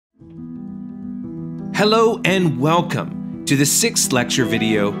Hello and welcome to the 6th lecture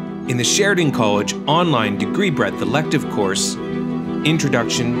video in the Sheridan College online degree breadth elective course,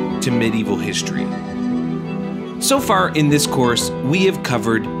 Introduction to Medieval History. So far in this course, we have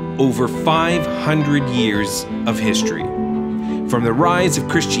covered over 500 years of history, from the rise of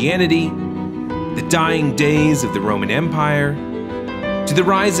Christianity, the dying days of the Roman Empire, to the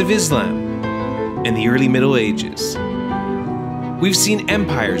rise of Islam and the early Middle Ages. We've seen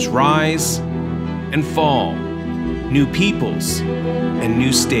empires rise and fall, new peoples and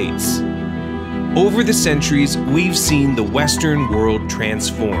new states. Over the centuries, we've seen the Western world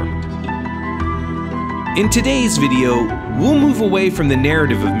transformed. In today's video, we'll move away from the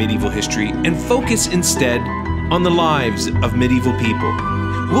narrative of medieval history and focus instead on the lives of medieval people.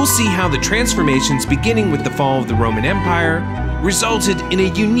 We'll see how the transformations beginning with the fall of the Roman Empire resulted in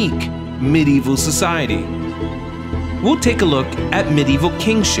a unique medieval society. We'll take a look at medieval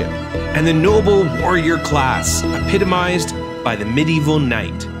kingship and the noble warrior class epitomized by the medieval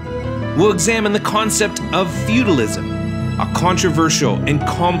knight. We'll examine the concept of feudalism, a controversial and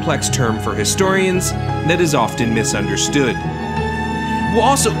complex term for historians that is often misunderstood. We'll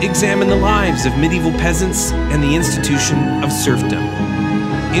also examine the lives of medieval peasants and the institution of serfdom.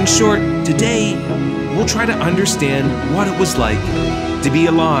 In short, today, we'll try to understand what it was like to be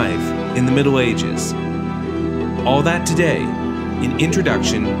alive in the Middle Ages. All that today in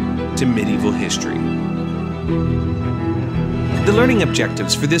Introduction to Medieval History. The learning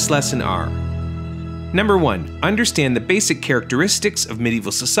objectives for this lesson are: Number 1, understand the basic characteristics of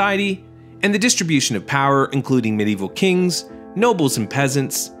medieval society and the distribution of power, including medieval kings, nobles and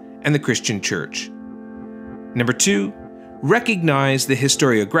peasants, and the Christian Church. Number 2, recognize the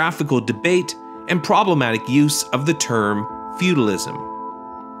historiographical debate and problematic use of the term feudalism.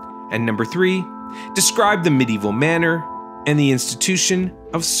 And number 3, describe the medieval manor and the institution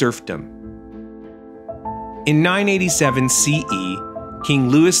of serfdom. In 987 CE, King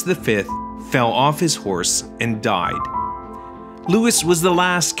Louis V fell off his horse and died. Louis was the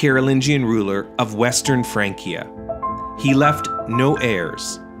last Carolingian ruler of Western Francia. He left no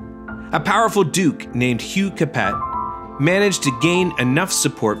heirs. A powerful duke named Hugh Capet managed to gain enough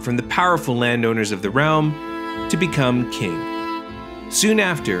support from the powerful landowners of the realm to become king. Soon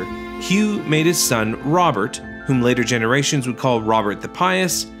after, Hugh made his son Robert, whom later generations would call Robert the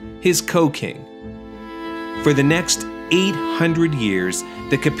Pious, his co-king. For the next 800 years,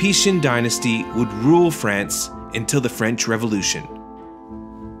 the Capetian dynasty would rule France until the French Revolution.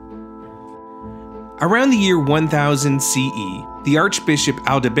 Around the year 1000 CE, the Archbishop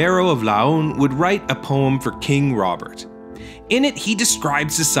Aldebaro of Laon would write a poem for King Robert. In it, he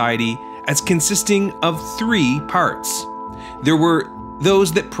described society as consisting of 3 parts. There were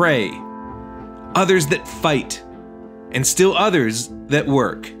those that pray, others that fight, and still others that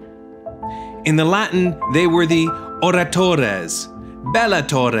work. In the Latin, they were the oratores,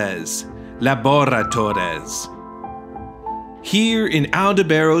 bellatores, laboratores. Here in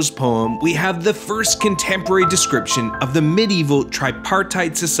Aldebaro's poem, we have the first contemporary description of the medieval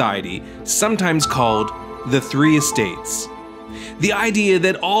tripartite society, sometimes called the 3 estates. The idea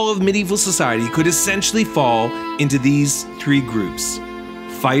that all of medieval society could essentially fall into these 3 groups: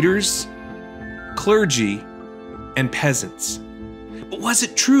 fighters, clergy, and peasants. But was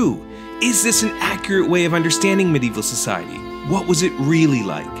it true? Is this an accurate way of understanding medieval society? What was it really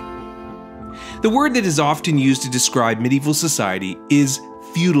like? The word that is often used to describe medieval society is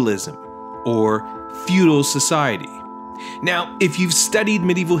feudalism, or feudal society. Now, if you've studied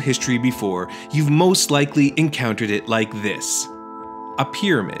medieval history before, you've most likely encountered it like this: a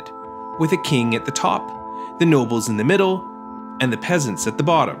pyramid, with a king at the top, the nobles in the middle, and the peasants at the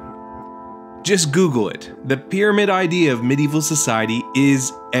bottom. Just Google it. The pyramid idea of medieval society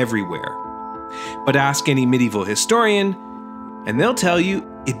is everywhere. But ask any medieval historian, and they'll tell you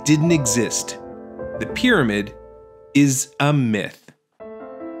it didn't exist. The pyramid is a myth.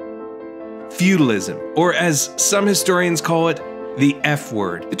 Feudalism, or as some historians call it, the F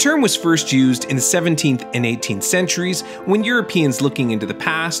word. The term was first used in the 17th and 18th centuries when Europeans looking into the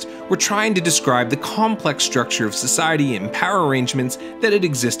past were trying to describe the complex structure of society and power arrangements that had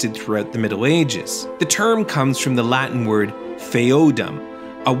existed throughout the Middle Ages. The term comes from the Latin word feudum,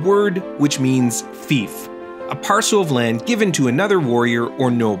 a word which means fief, a parcel of land given to another warrior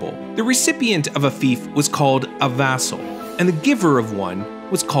or noble. The recipient of a fief was called a vassal, and the giver of one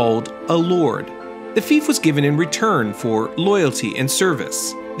was called a lord. The fief was given in return for loyalty and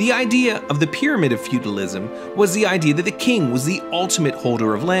service. The idea of the pyramid of feudalism was the idea that the king was the ultimate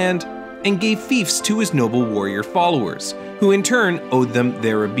holder of land and gave fiefs to his noble warrior followers, who in turn owed them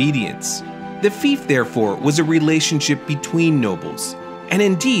their obedience. The fief, therefore, was a relationship between nobles, And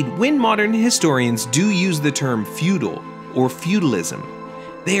indeed, when modern historians do use the term feudal or feudalism,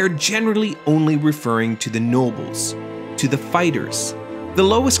 they are generally only referring to the nobles, to the fighters. The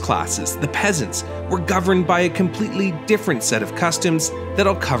lowest classes, the peasants, were governed by a completely different set of customs that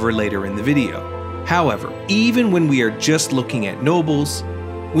I'll cover later in the video. However, even when we are just looking at nobles,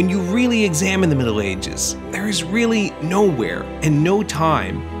 when you really examine the Middle Ages, there is really nowhere and no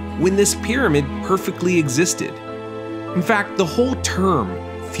time when this pyramid perfectly existed. In fact, the whole term,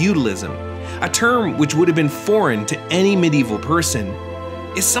 feudalism, a term which would have been foreign to any medieval person,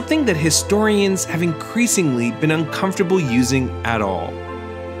 is something that historians have increasingly been uncomfortable using at all.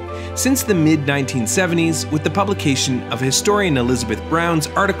 Since the mid-1970s, with the publication of historian Elizabeth Brown's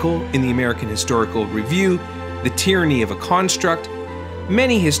article in the American Historical Review, The Tyranny of a Construct,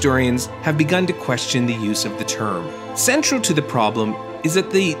 many historians have begun to question the use of the term. Central to the problem is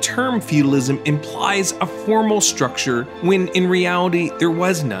that the term feudalism implies a formal structure when in reality there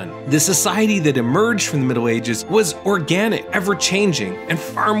was none. The society that emerged from the Middle Ages was organic, ever-changing, and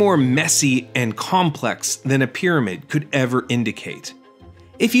far more messy and complex than a pyramid could ever indicate.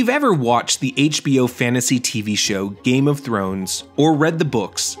 If you've ever watched the HBO fantasy TV show Game of Thrones or read the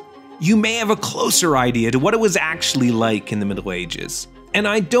books, you may have a closer idea to what it was actually like in the Middle Ages. And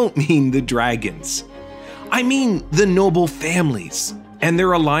I don't mean the dragons. I mean the noble families and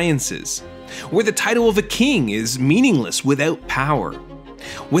their alliances, where the title of a king is meaningless without power,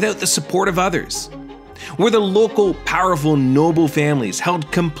 without the support of others, where the local powerful noble families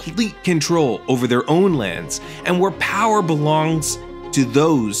held complete control over their own lands, and where power belongs to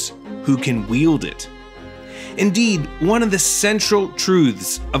those who can wield it. Indeed, one of the central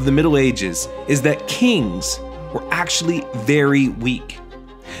truths of the Middle Ages is that kings were actually very weak.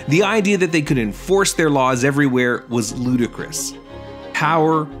 The idea that they could enforce their laws everywhere was ludicrous.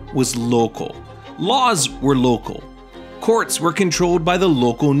 Power was local. Laws were local. Courts were controlled by the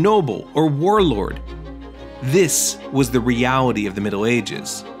local noble or warlord. This was the reality of the Middle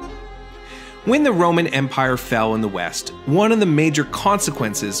Ages. When the Roman Empire fell in the West, one of the major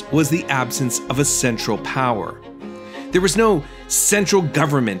consequences was the absence of a central power. There was no central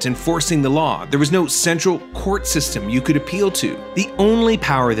government enforcing the law. There was no central court system you could appeal to. The only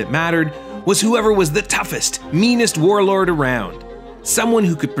power that mattered was whoever was the toughest, meanest warlord around. Someone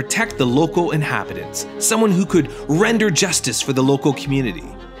who could protect the local inhabitants. Someone who could render justice for the local community.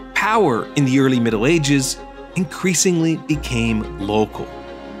 Power in the early Middle Ages increasingly became local.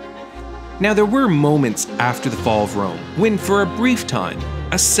 Now, there were moments after the fall of Rome when, for a brief time,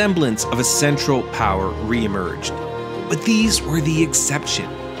 a semblance of a central power re-emerged. But these were the exception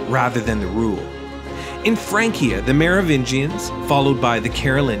rather than the rule. In Francia, the Merovingians, followed by the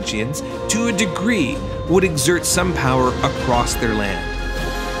Carolingians, to a degree would exert some power across their land.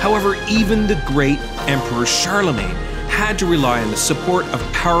 However, even the great Emperor Charlemagne had to rely on the support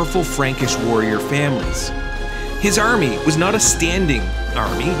of powerful Frankish warrior families. His army was not a standing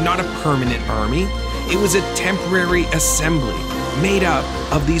army, not a permanent army. It was a temporary assembly made up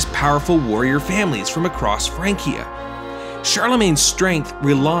of these powerful warrior families from across Francia. Charlemagne's strength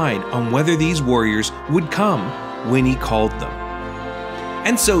relied on whether these warriors would come when he called them.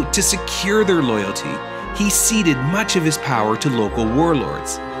 And so, to secure their loyalty, he ceded much of his power to local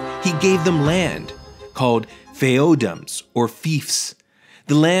warlords. He gave them land, called feudums or fiefs.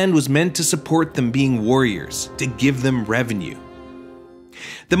 The land was meant to support them being warriors, to give them revenue.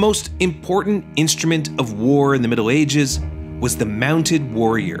 The most important instrument of war in the Middle Ages was the mounted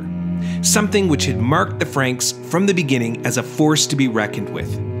warrior, something which had marked the Franks from the beginning as a force to be reckoned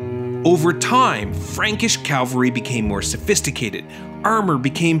with. Over time, Frankish cavalry became more sophisticated, armor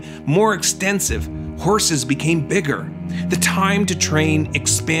became more extensive, horses became bigger. The time to train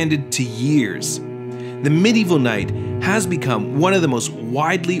expanded to years. The medieval knight has become one of the most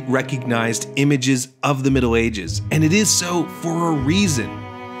widely recognized images of the Middle Ages, and it is so for a reason.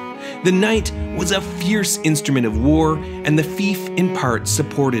 The knight was a fierce instrument of war, and the fief in part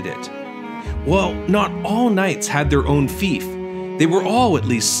supported it. Well, not all knights had their own fief. They were all at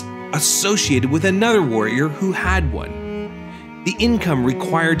least associated with another warrior who had one. The income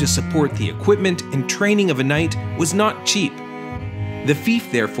required to support the equipment and training of a knight was not cheap. The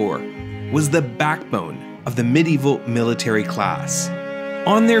fief, therefore, was the backbone of the medieval military class.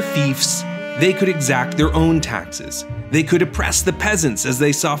 On their fiefs, they could exact their own taxes. They could oppress the peasants as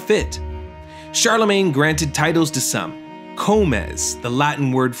they saw fit. Charlemagne granted titles to some, comes, the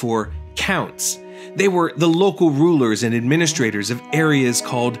Latin word for counts. They were the local rulers and administrators of areas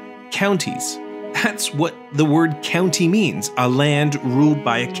called counties. That's what the word county means, a land ruled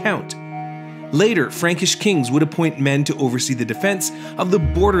by a count. Later, Frankish kings would appoint men to oversee the defense of the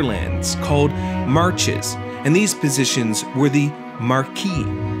borderlands called marches, and these positions were the marquis.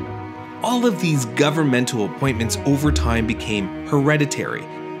 All of these governmental appointments over time became hereditary,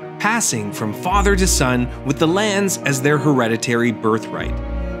 passing from father to son with the lands as their hereditary birthright.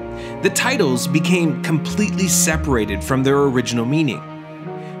 The titles became completely separated from their original meaning.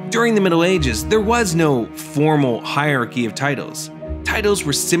 During the Middle Ages, there was no formal hierarchy of titles. Titles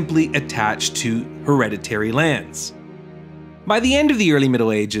were simply attached to hereditary lands. By the end of the early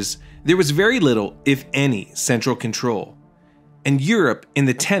Middle Ages, there was very little, if any, central control. And Europe in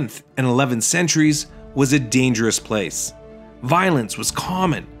the 10th and 11th centuries was a dangerous place. Violence was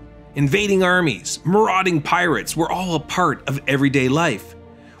common. Invading armies, marauding pirates were all a part of everyday life.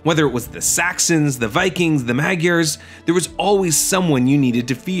 Whether it was the Saxons, the Vikings, the Magyars, there was always someone you needed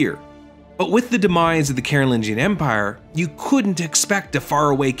to fear. But with the demise of the Carolingian Empire, you couldn't expect a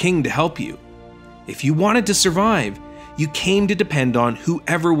faraway king to help you. If you wanted to survive, you came to depend on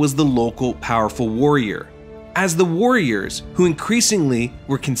whoever was the local powerful warrior. As the warriors, who increasingly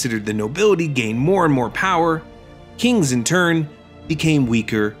were considered the nobility, gained more and more power, kings in turn became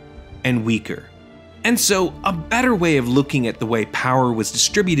weaker and weaker. And so, a better way of looking at the way power was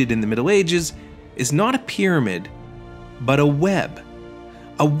distributed in the Middle Ages is not a pyramid, but a web.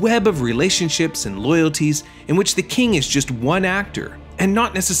 A web of relationships and loyalties in which the king is just one actor, and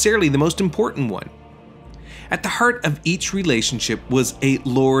not necessarily the most important one. At the heart of each relationship was a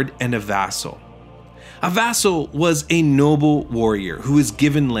lord and a vassal. A vassal was a noble warrior who was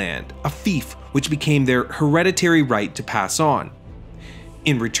given land, a fief which became their hereditary right to pass on.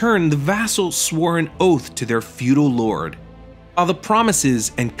 In return, the vassal swore an oath to their feudal lord. While the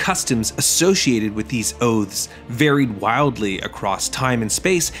promises and customs associated with these oaths varied wildly across time and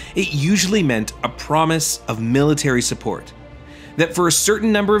space, it usually meant a promise of military support. That for a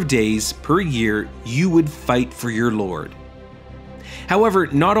certain number of days per year, you would fight for your lord. However,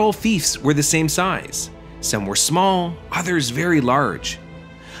 not all fiefs were the same size. Some were small, others very large.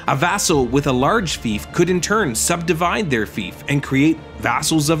 A vassal with a large fief could in turn subdivide their fief and create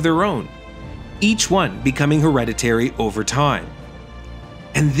vassals of their own, each one becoming hereditary over time.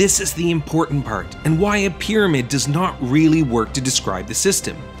 And this is the important part, and why a pyramid does not really work to describe the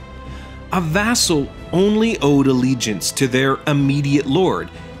system. A vassal only owed allegiance to their immediate lord,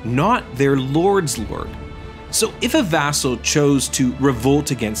 not their lord's lord. So if a vassal chose to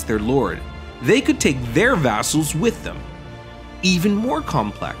revolt against their lord, they could take their vassals with them. Even more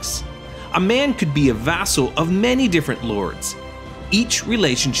complex, a man could be a vassal of many different lords, each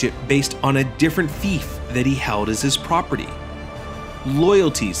relationship based on a different fief that he held as his property.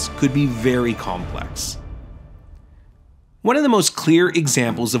 Loyalties could be very complex. One of the most clear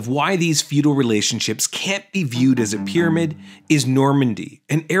examples of why these feudal relationships can't be viewed as a pyramid is Normandy,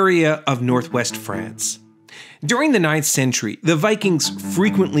 an area of northwest France. During the 9th century, the Vikings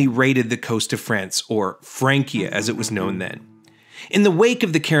frequently raided the coast of France, or Francia as it was known then. In the wake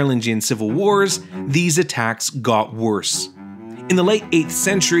of the Carolingian civil wars, these attacks got worse. In the late 8th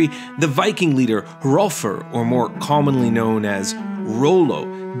century, the Viking leader Hrolfr, or more commonly known as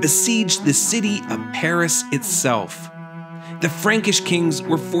Rollo, besieged the city of Paris itself. The Frankish kings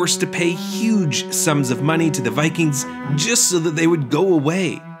were forced to pay huge sums of money to the Vikings just so that they would go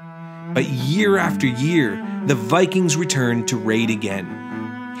away. But year after year, the Vikings returned to raid again.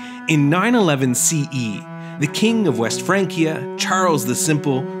 In 911 CE, the king of West Francia, Charles the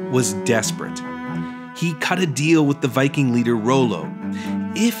Simple, was desperate. He cut a deal with the Viking leader Rollo.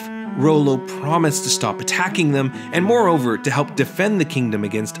 If Rollo promised to stop attacking them, and moreover to help defend the kingdom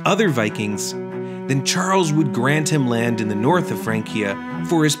against other Vikings, then Charles would grant him land in the north of Francia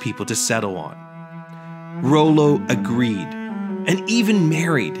for his people to settle on. Rollo agreed, and even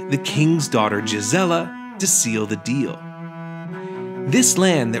married the king's daughter Gisela to seal the deal. This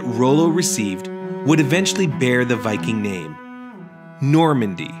land that Rollo received would eventually bear the Viking name,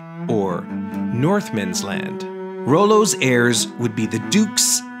 Normandy, or Northmen's land. Rollo's heirs would be the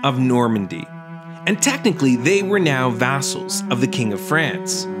Dukes of Normandy, and technically they were now vassals of the King of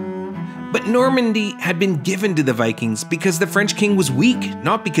France. But Normandy had been given to the Vikings because the French king was weak,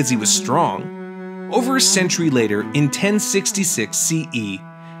 not because he was strong. Over a century later, in 1066 CE,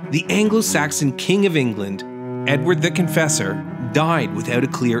 the Anglo-Saxon King of England, Edward the Confessor, died without a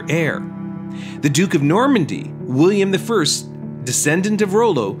clear heir. The Duke of Normandy, William I, descendant of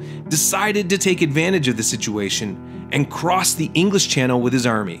Rollo, decided to take advantage of the situation and cross the English Channel with his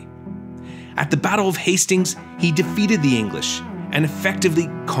army. At the Battle of Hastings, he defeated the English and effectively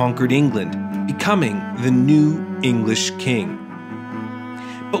conquered England, becoming the new English king.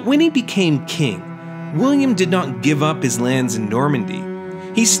 But when he became king, William did not give up his lands in Normandy.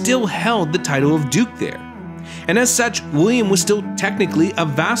 He still held the title of Duke there, and as such, William was still technically a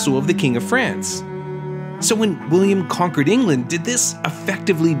vassal of the King of France. So when William conquered England, did this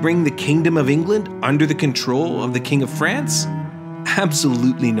effectively bring the Kingdom of England under the control of the King of France?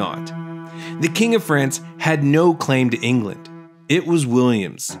 Absolutely not. The King of France had no claim to England. It was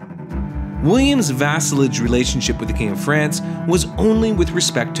William's. William's vassalage relationship with the King of France was only with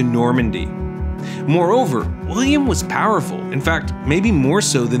respect to Normandy. Moreover, William was powerful, in fact, maybe more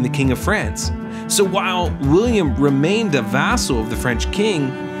so than the King of France. So while William remained a vassal of the French king,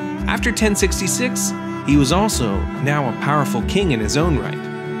 after 1066, he was also now a powerful king in his own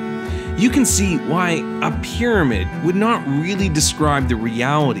right. You can see why a pyramid would not really describe the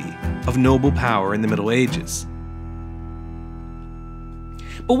reality of noble power in the Middle Ages.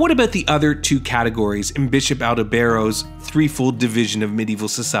 But what about the other two categories in Bishop Aldobero's threefold division of medieval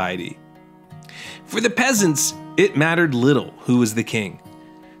society? For the peasants, it mattered little who was the king.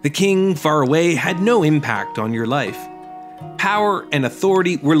 The king far away had no impact on your life. Power and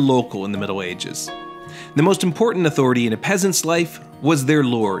authority were local in the Middle Ages. The most important authority in a peasant's life was their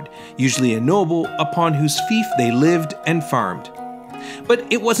lord, usually a noble upon whose fief they lived and farmed.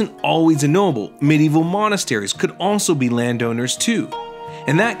 But it wasn't always a noble. Medieval monasteries could also be landowners too.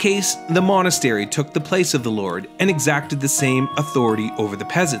 In that case, the monastery took the place of the lord and exacted the same authority over the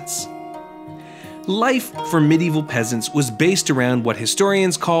peasants. Life for medieval peasants was based around what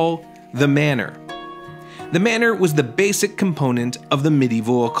historians call the manor. The manor was the basic component of the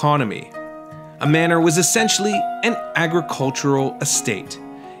medieval economy. A manor was essentially an agricultural estate.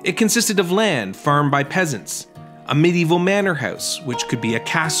 It consisted of land farmed by peasants, a medieval manor house, which could be a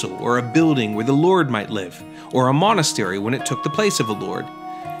castle or a building where the lord might live, or a monastery when it took the place of a lord,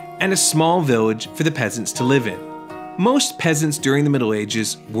 and a small village for the peasants to live in. Most peasants during the Middle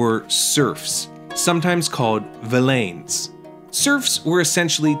Ages were serfs, sometimes called villeins. Serfs were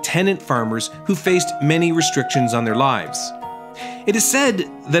essentially tenant farmers who faced many restrictions on their lives. It is said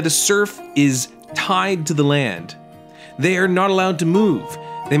that a serf is tied to the land. They are not allowed to move.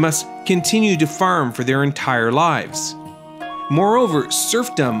 They must continue to farm for their entire lives. Moreover,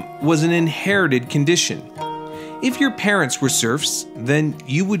 serfdom was an inherited condition. If your parents were serfs, then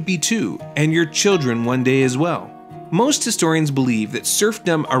you would be too, and your children one day as well. Most historians believe that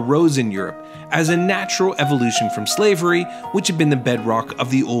serfdom arose in Europe as a natural evolution from slavery, which had been the bedrock of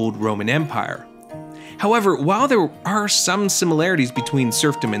the old Roman Empire. However, while there are some similarities between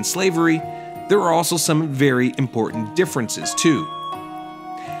serfdom and slavery, there are also some very important differences too.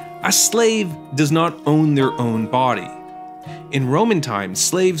 A slave does not own their own body. In Roman times,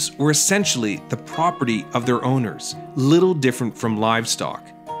 slaves were essentially the property of their owners, little different from livestock.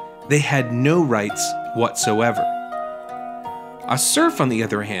 They had no rights whatsoever. A serf, on the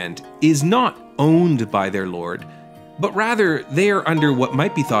other hand, is not owned by their lord, but rather they are under what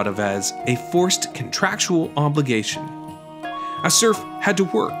might be thought of as a forced contractual obligation. A serf had to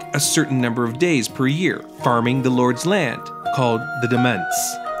work a certain number of days per year, farming the lord's land, called the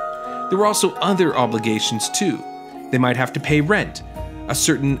demesnes. There were also other obligations too. They might have to pay rent, a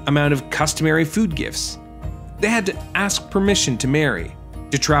certain amount of customary food gifts. They had to ask permission to marry,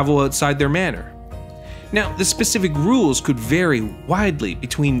 to travel outside their manor. Now, the specific rules could vary widely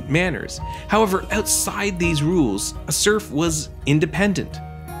between manors. However, outside these rules, a serf was independent.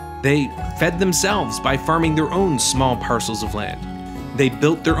 They fed themselves by farming their own small parcels of land. They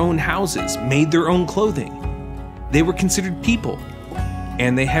built their own houses, made their own clothing. They were considered people,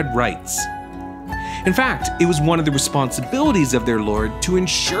 and they had rights. In fact, it was one of the responsibilities of their lord to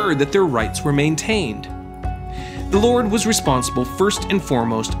ensure that their rights were maintained. The lord was responsible first and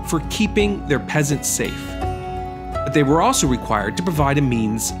foremost for keeping their peasants safe, but they were also required to provide a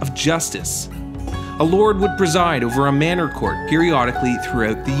means of justice. A lord would preside over a manor court periodically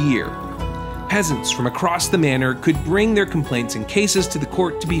throughout the year. Peasants from across the manor could bring their complaints and cases to the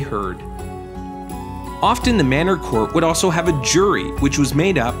court to be heard. Often the manor court would also have a jury, which was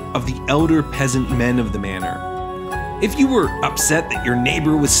made up of the elder peasant men of the manor. If you were upset that your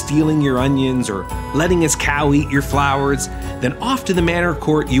neighbor was stealing your onions or letting his cow eat your flowers, then off to the manor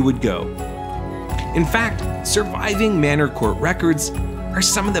court you would go. In fact, surviving manor court records are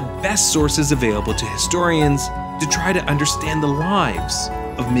some of the best sources available to historians to try to understand the lives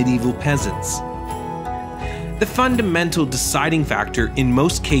of medieval peasants. The fundamental deciding factor in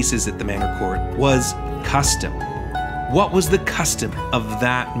most cases at the manor court was custom. What was the custom of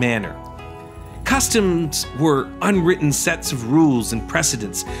that manor? Customs were unwritten sets of rules and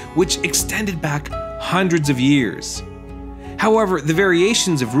precedents which extended back hundreds of years. However, the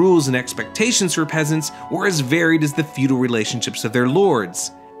variations of rules and expectations for peasants were as varied as the feudal relationships of their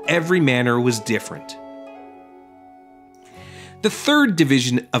lords. Every manor was different. The third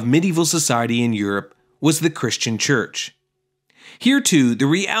division of medieval society in Europe was the Christian Church. Here too, the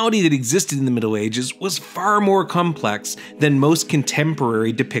reality that existed in the Middle Ages was far more complex than most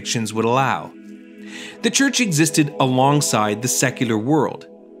contemporary depictions would allow. The church existed alongside the secular world.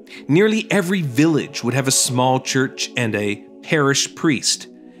 Nearly every village would have a small church and a parish priest.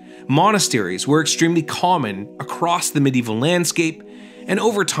 Monasteries were extremely common across the medieval landscape, and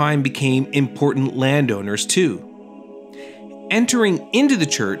over time became important landowners too. Entering into the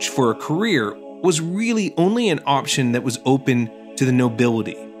church for a career was really only an option that was open to the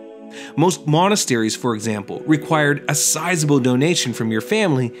nobility. Most monasteries, for example, required a sizable donation from your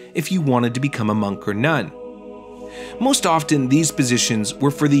family if you wanted to become a monk or nun. Most often, these positions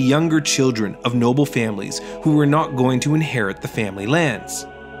were for the younger children of noble families who were not going to inherit the family lands.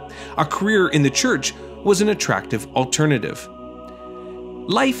 A career in the church was an attractive alternative.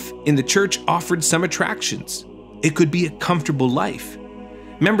 Life in the church offered some attractions. It could be a comfortable life.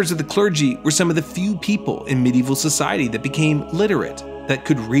 Members of the clergy were some of the few people in medieval society that became literate, that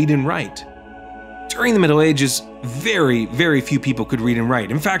could read and write. During the Middle Ages, very few people could read and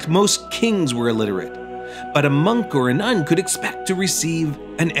write. In fact, most kings were illiterate. But a monk or a nun could expect to receive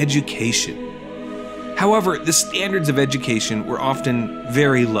an education. However, the standards of education were often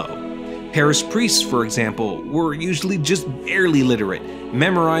very low. Parish priests, for example, were usually just barely literate,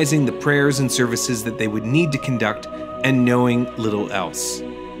 memorizing the prayers and services that they would need to conduct and knowing little else.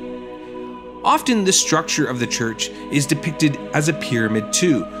 Often the structure of the church is depicted as a pyramid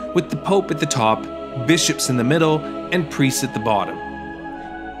too, with the Pope at the top, bishops in the middle, and priests at the bottom.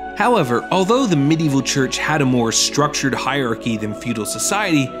 However, although the medieval church had a more structured hierarchy than feudal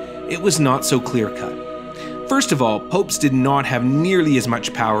society, it was not so clear-cut. First of all, popes did not have nearly as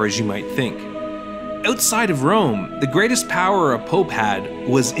much power as you might think. Outside of Rome, the greatest power a pope had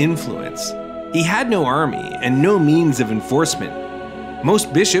was influence. He had no army and no means of enforcement.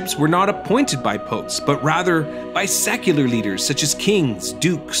 Most bishops were not appointed by popes, but rather by secular leaders such as kings,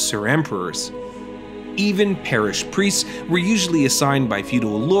 dukes, or emperors. Even parish priests were usually assigned by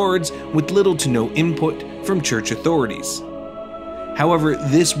feudal lords with little to no input from church authorities. However,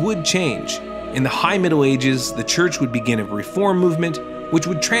 this would change. In the High Middle Ages, the church would begin a reform movement which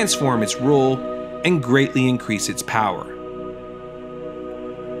would transform its role and greatly increase its power.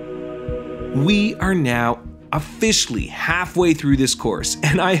 We are now officially halfway through this course,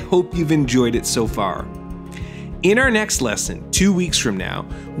 and I hope you've enjoyed it so far. In our next lesson, 2 weeks from now,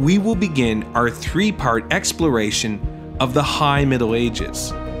 we will begin our 3-part exploration of the High Middle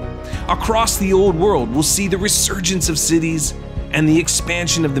Ages. Across the Old World, we'll see the resurgence of cities and the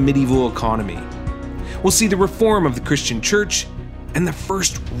expansion of the medieval economy. We'll see the reform of the Christian Church and the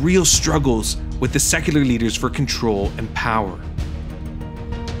first real struggles with the secular leaders for control and power.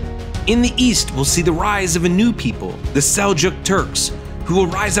 In the East, we'll see the rise of a new people, the Seljuk Turks, who will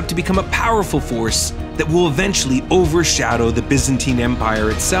rise up to become a powerful force that will eventually overshadow the Byzantine Empire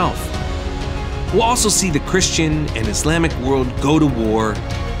itself. We'll also see the Christian and Islamic world go to war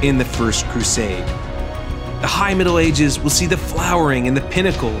in the First Crusade. The High Middle Ages will see the flowering and the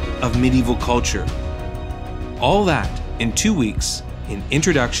pinnacle of medieval culture. All that in 2 weeks in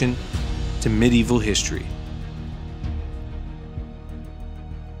Introduction to Medieval History.